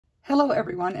Hello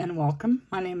everyone and welcome.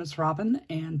 My name is Robin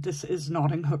and this is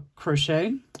Knotting Hook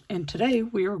Crochet, and today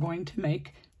we are going to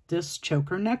make this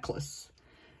choker necklace.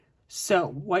 So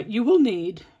what you will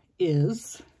need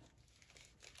is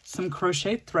some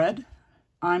crochet thread.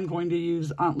 I'm going to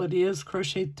use Aunt Lydia's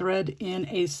crochet thread in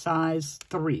a size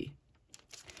 3,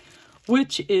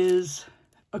 which is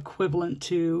equivalent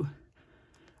to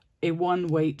a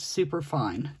 1-weight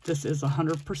superfine. This is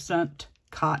 100%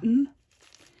 cotton.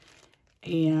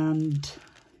 And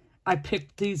I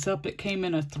picked these up. It came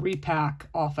in a 3-pack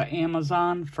off of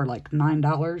Amazon for like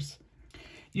 $9.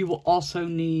 You will also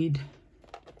need,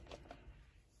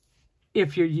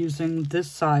 if you're using this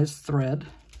size thread,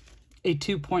 a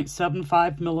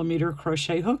 2.75 millimeter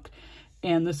crochet hook.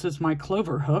 And this is my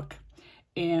Clover hook.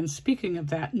 And speaking of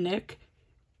that, Nick,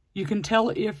 you can tell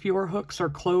if your hooks are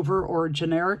Clover or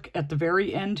generic at the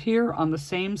very end here on the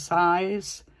same side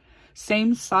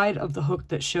of the hook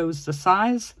that shows the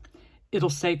size. It'll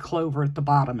say Clover at the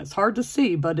bottom. It's hard to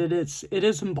see, but it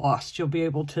is embossed. You'll be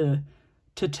able to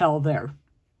tell there.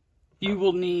 You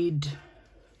will need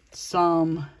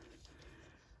some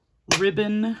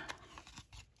ribbon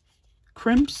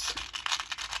crimps.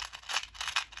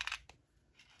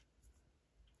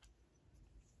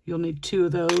 You'll need 2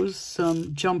 of those,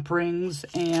 some jump rings,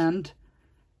 and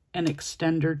an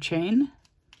extender chain.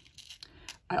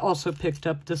 I also picked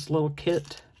up this little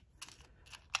kit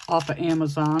off of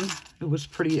Amazon. It was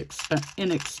pretty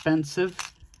inexpensive.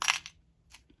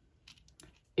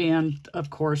 And, of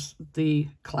course, the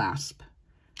clasp.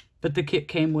 But the kit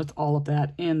came with all of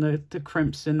that and the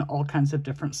crimps in all kinds of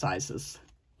different sizes.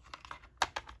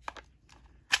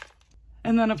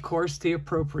 And then, of course, the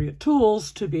appropriate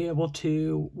tools to be able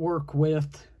to work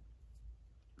with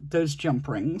those jump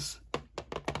rings.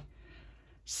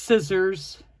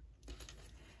 Scissors.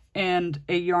 And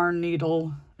a yarn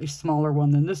needle, a smaller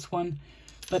one than this one,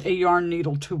 but a yarn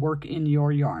needle to work in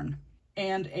your yarn,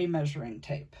 and a measuring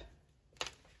tape.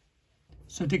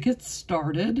 So to get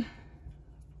started,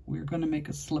 we're going to make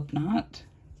a slip knot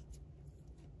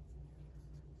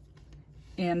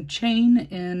and chain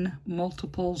in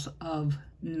multiples of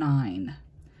 9.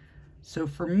 So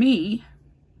for me,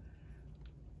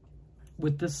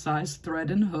 with this size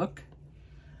thread and hook,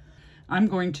 I'm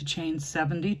going to chain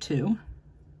 72.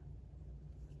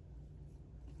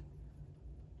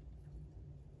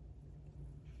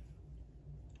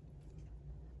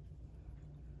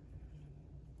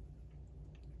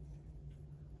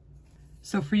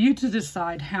 So for you to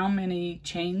decide how many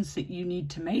chains that you need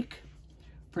to make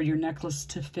for your necklace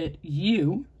to fit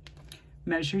you,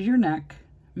 measure your neck,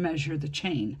 measure the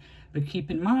chain. But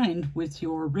keep in mind, with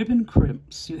your ribbon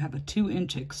crimps, you have a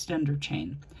 2-inch extender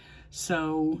chain.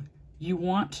 So you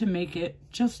want to make it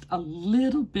just a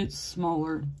little bit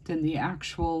smaller than the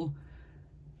actual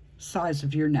size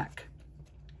of your neck.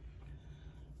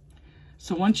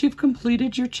 So once you've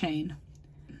completed your chain,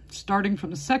 starting from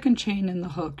the 2nd chain in the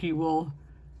hook, you will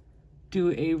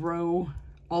do a row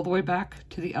all the way back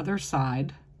to the other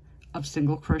side of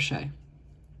single crochet.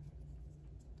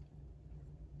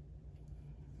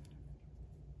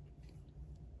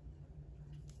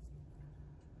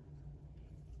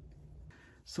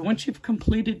 So once you've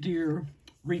completed your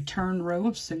return row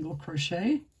of single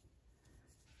crochet,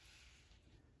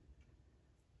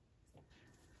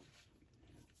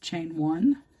 chain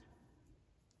 1,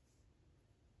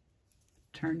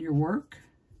 turn your work,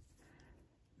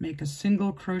 make a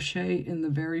single crochet in the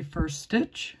very first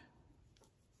stitch,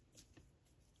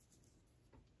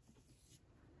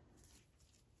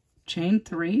 chain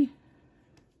 3,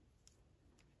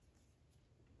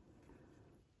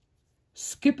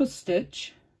 skip a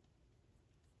stitch,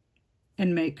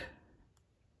 and make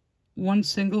 1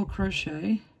 single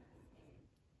crochet,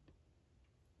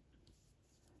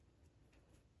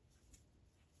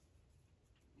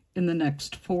 in the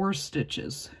next 4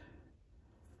 stitches.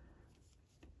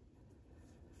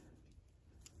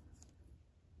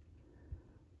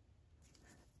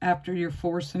 After your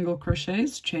 4 single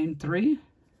crochets, chain 3,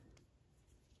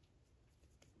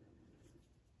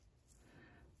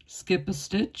 skip a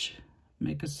stitch,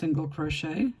 make a single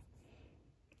crochet,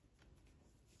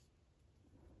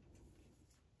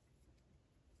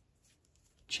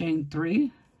 chain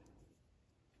 3,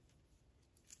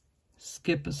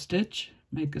 skip a stitch,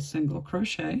 make a single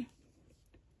crochet,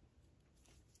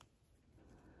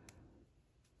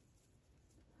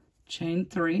 chain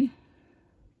 3,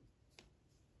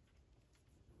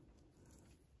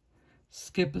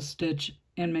 skip a stitch,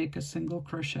 and make a single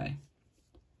crochet.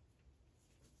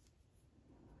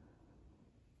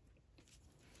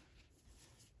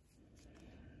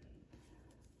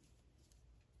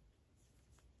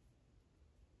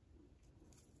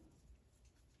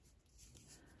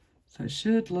 So it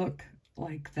should look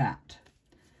like that.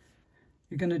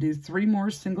 You're going to do 3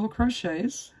 more single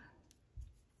crochets.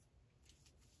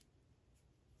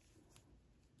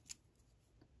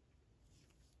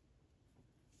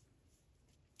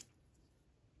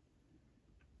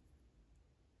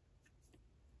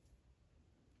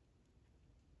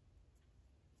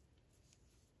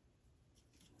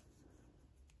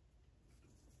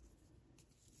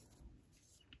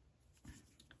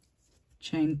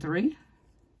 Chain 3,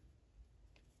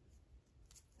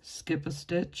 skip a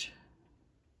stitch,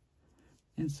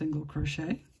 and single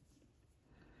crochet.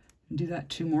 And do that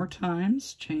 2 more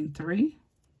times. Chain 3,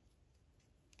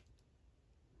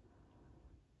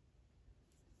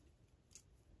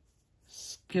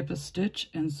 skip a stitch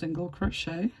and single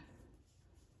crochet,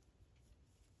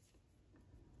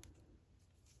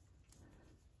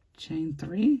 chain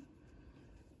 3,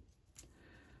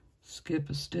 skip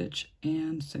a stitch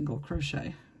and single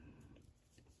crochet.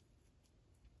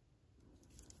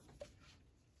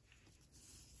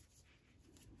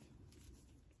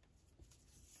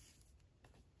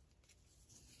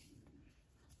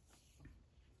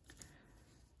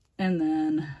 And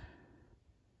then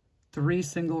 3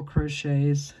 single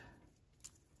crochets,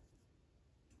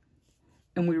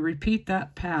 and we repeat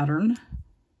that pattern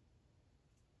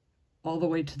all the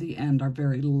way to the end. Our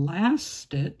very last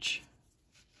stitch,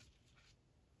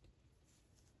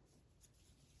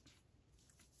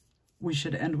 we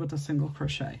should end with a single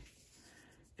crochet.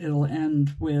 It'll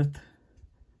end with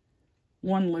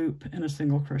 1 loop and a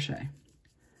single crochet.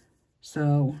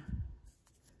 So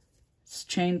it's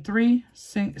chain 3,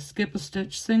 skip a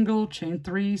stitch, single, chain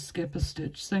 3, skip a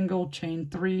stitch, single, chain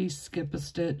 3, skip a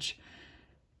stitch,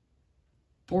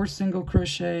 4 single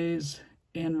crochets,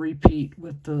 and repeat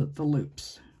with the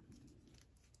loops.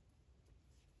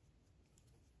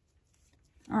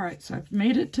 All right, so I've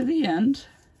made it to the end.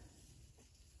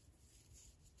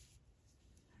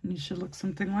 And you should look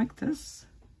something like this.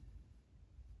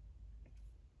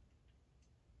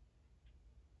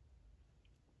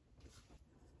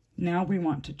 Now we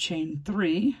want to chain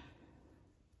 3,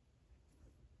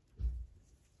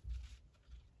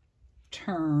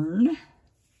 turn,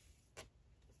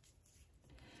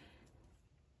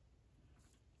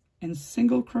 and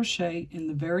single crochet in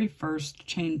the very first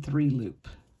chain 3 loop.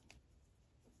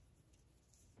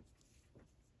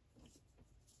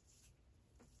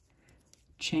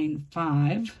 Chain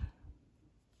 5,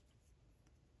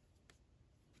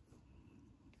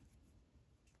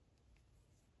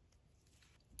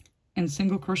 and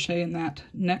single crochet in that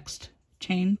next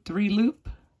chain 3 loop,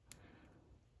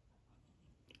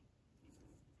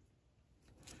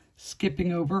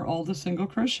 skipping over all the single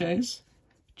crochets,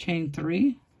 chain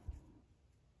 3,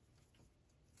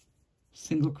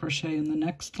 single crochet in the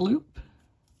next loop,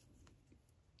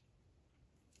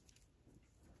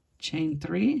 chain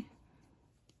 3,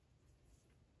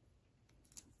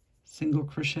 single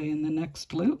crochet in the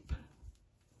next loop,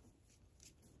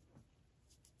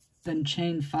 then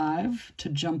chain 5 to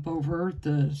jump over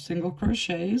the single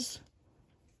crochets,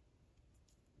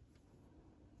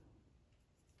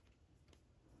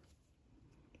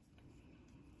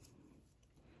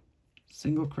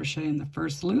 single crochet in the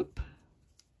first loop,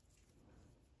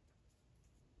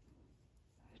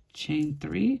 chain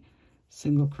 3,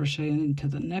 single crochet into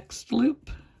the next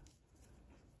loop,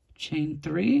 chain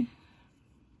 3,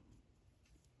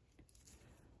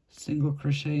 single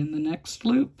crochet in the next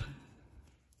loop,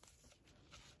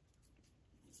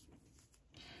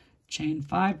 chain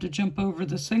 5 to jump over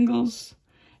the singles,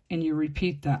 and you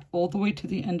repeat that all the way to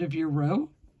the end of your row.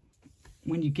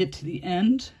 When you get to the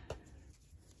end,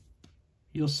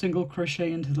 you'll single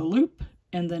crochet into the loop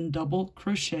and then double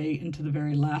crochet into the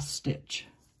very last stitch.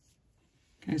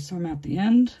 Okay, so I'm at the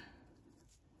end.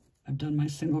 I've done my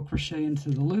single crochet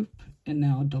into the loop and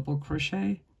now double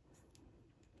crochet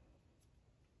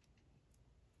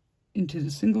into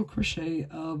the single crochet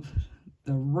of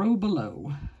the row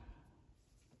below.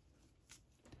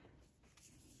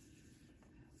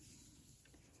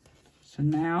 So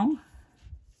now,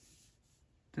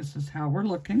 this is how we're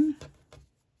looking.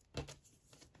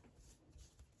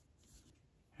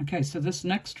 Okay, so this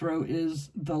next row is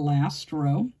the last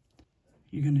row.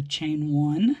 You're going to chain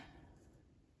 1,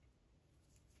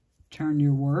 turn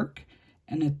your work,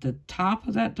 and at the top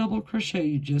of that double crochet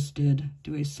you just did,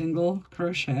 do a single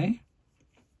crochet.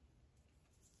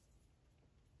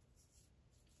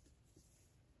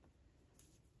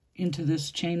 Into this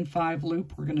chain 5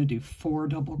 loop, we're going to do 4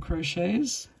 double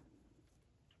crochets.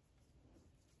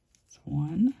 It's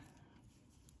 1,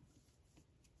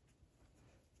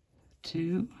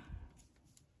 2,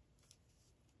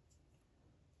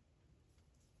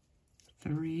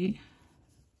 3,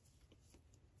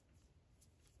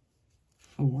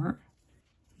 4.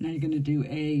 Now you're going to do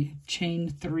a chain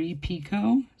 3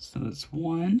 picot. So that's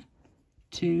 1,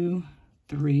 2,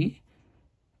 3,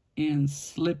 and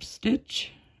slip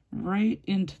stitch right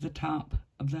into the top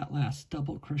of that last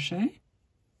double crochet.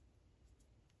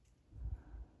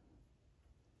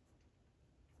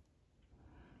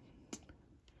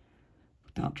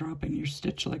 Without dropping your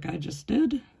stitch like I just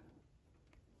did.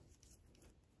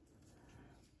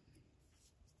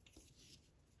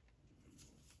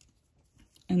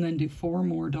 And then do 4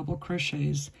 more double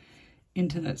crochets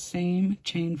into that same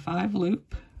chain 5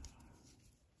 loop.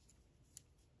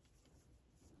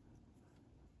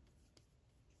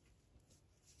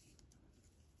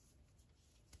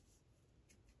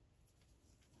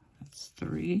 That's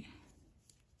 3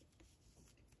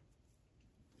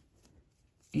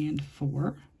 and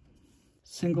 4.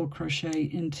 Single crochet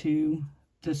into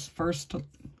this first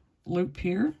loop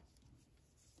here,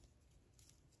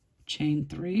 chain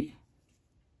 3,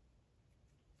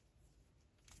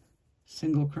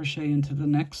 single crochet into the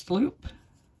next loop,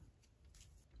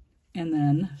 and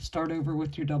then start over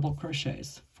with your double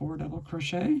crochets. 4 double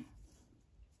crochet.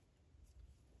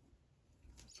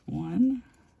 That's 1,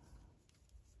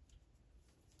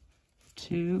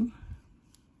 2,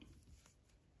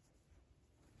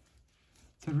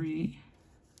 3,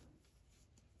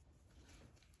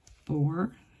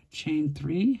 4, chain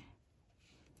 3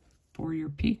 for your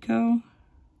picot,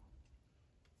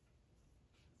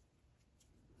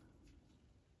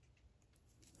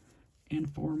 and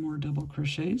 4 more double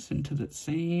crochets into that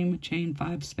same chain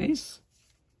 5 space.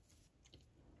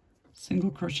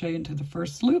 Single crochet into the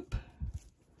first loop,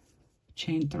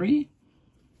 chain 3,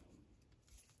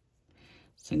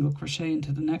 single crochet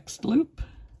into the next loop,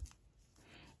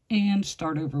 and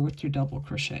start over with your double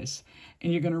crochets.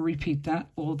 And you're going to repeat that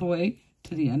all the way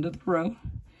to the end of the row,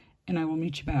 and I will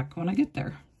meet you back when I get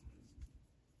there.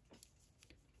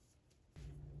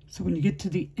 So when you get to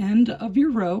the end of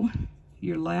your row,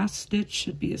 your last stitch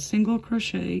should be a single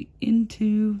crochet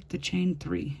into the chain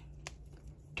 3,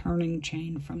 turning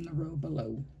chain from the row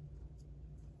below.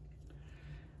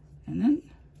 And then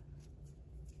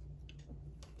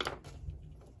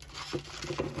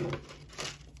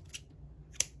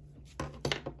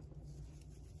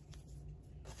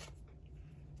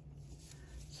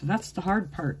so that's the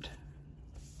hard part.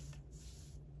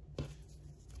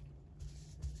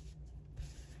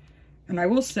 And I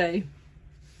will say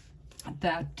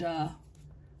that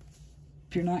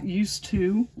if you're not used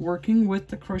to working with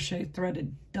the crochet thread, it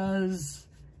does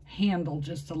handle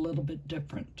just a little bit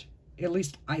different. At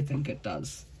least I think it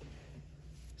does.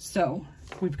 So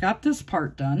we've got this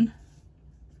part done.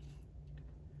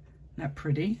 Isn't that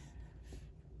pretty?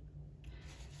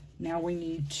 Now we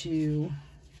need to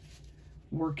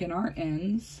work in our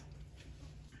ends.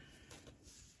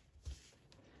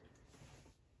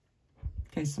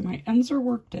 Okay, so my ends are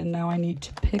worked in. Now I need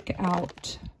to pick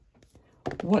out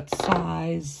what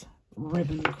size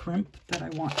ribbon crimp that I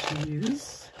want to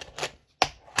use.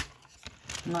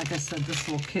 And like I said, this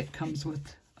little kit comes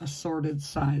with assorted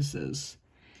sizes.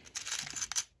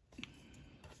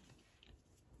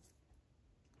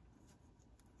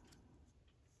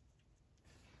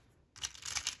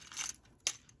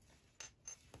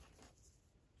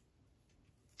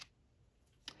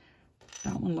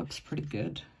 That one looks pretty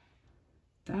good.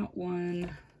 That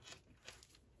one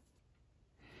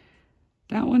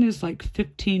is like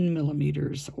 15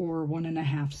 millimeters or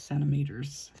 1.5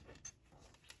 centimeters.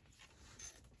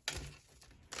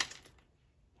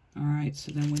 All right,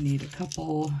 so then we need a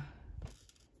couple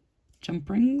jump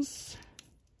rings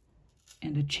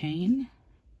and a chain.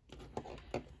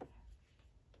 Let's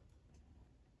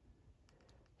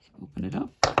open it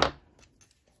up.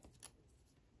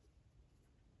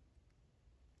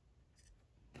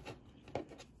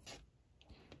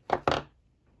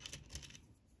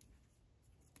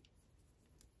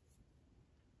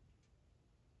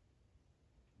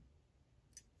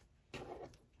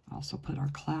 Also put our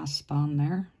clasp on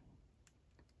there.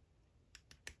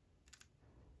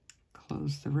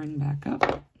 Close the ring back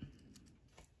up.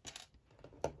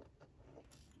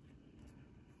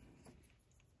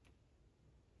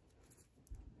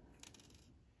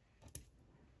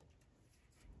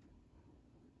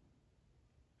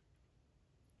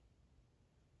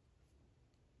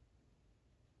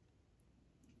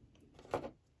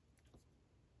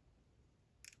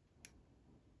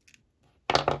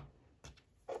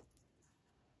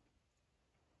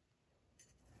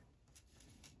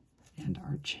 And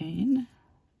our chain.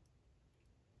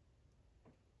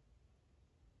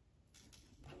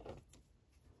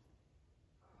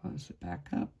 Close it back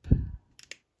up.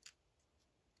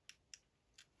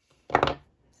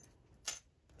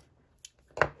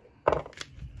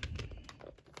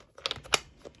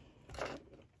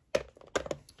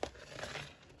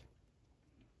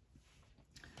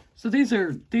 So these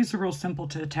are real simple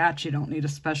to attach. You don't need a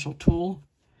special tool.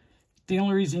 The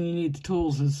only reason you need the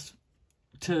tools is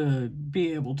to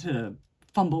be able to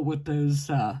fumble with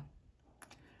those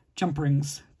jump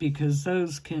rings, because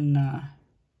those can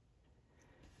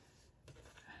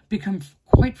become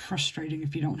quite frustrating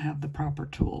if you don't have the proper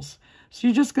tools. So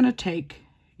you're just going to take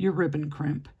your ribbon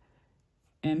crimp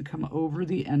and come over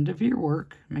the end of your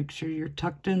work. Make sure you're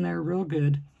tucked in there real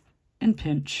good and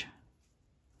pinch.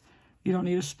 You don't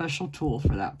need a special tool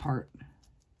for that part.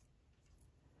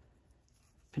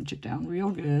 Pinch it down real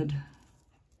good.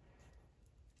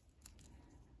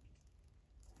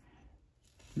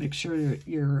 Make sure that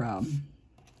you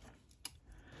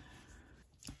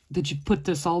put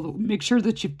this make sure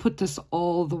that you put this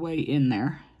all the way in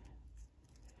there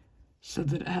so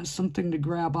that it has something to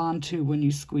grab onto when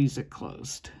you squeeze it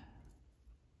closed.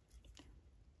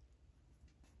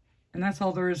 And that's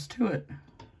all there is to it.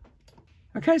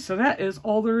 Okay, so that is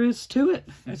all there is to it.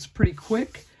 It's pretty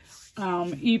quick.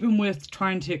 Even with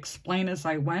trying to explain as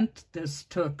I went, this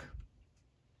took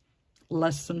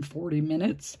less than 40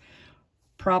 minutes.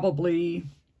 Probably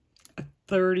a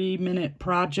 30-minute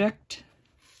project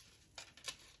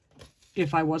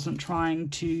if I wasn't trying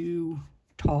to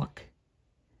talk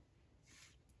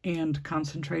and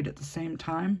concentrate at the same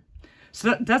time.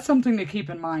 So that's something to keep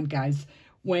in mind, guys.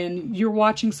 When you're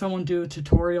watching someone do a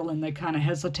tutorial and they kind of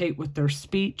hesitate with their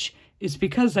speech, it's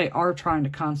because they are trying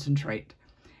to concentrate.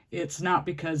 It's not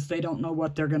because they don't know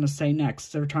what they're going to say next.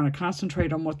 They're trying to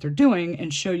concentrate on what they're doing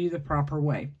and show you the proper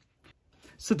way.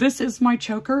 So this is my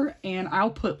choker, and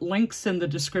I'll put links in the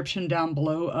description down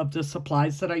below of the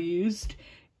supplies that I used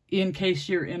in case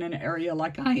you're in an area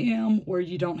like I am where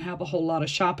you don't have a whole lot of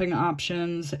shopping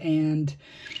options and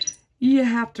you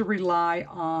have to rely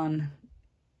on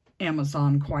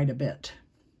Amazon quite a bit.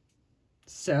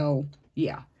 So,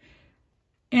 yeah.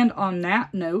 And on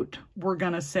that note, we're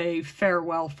going to say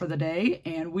farewell for the day,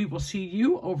 and we will see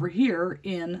you over here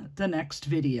in the next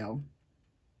video.